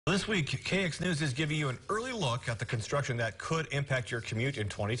This week, KX News is giving you an early look at the construction that could impact your commute in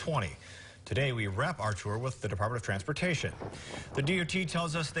 2020. Today, we wrap our tour with the Department of Transportation. The DOT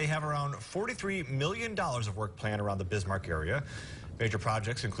tells us they have around $43 million of work planned around the Bismarck area. Major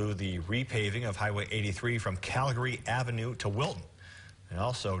projects include the repaving of Highway 83 from Calgary Avenue to Wilton. They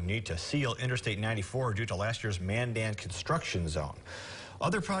also need to seal Interstate 94 due to last year's Mandan construction zone.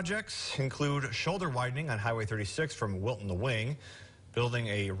 Other projects include shoulder widening on Highway 36 from Wilton to Wing, building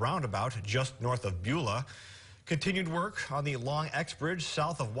a roundabout just north of Beulah, continued work on the Long X Bridge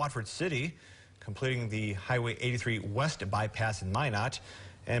south of Watford City, completing the Highway 83 West bypass in Minot,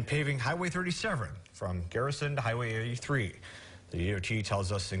 and paving Highway 37 from Garrison to Highway 83. The DOT tells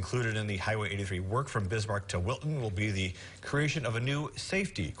us included in the Highway 83 work from Bismarck to Wilton will be the creation of a new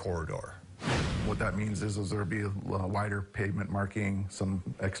safety corridor. What that means is there'll be a wider pavement marking, some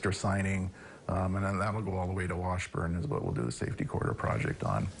extra signing, and then that'll go all the way to Washburn is what we'll do the safety corridor project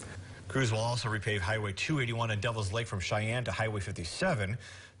on. Crews will also repave Highway 281 and Devil's Lake from Cheyenne to Highway 57.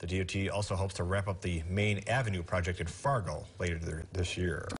 The DOT also hopes to wrap up the Main Avenue project in Fargo later this year.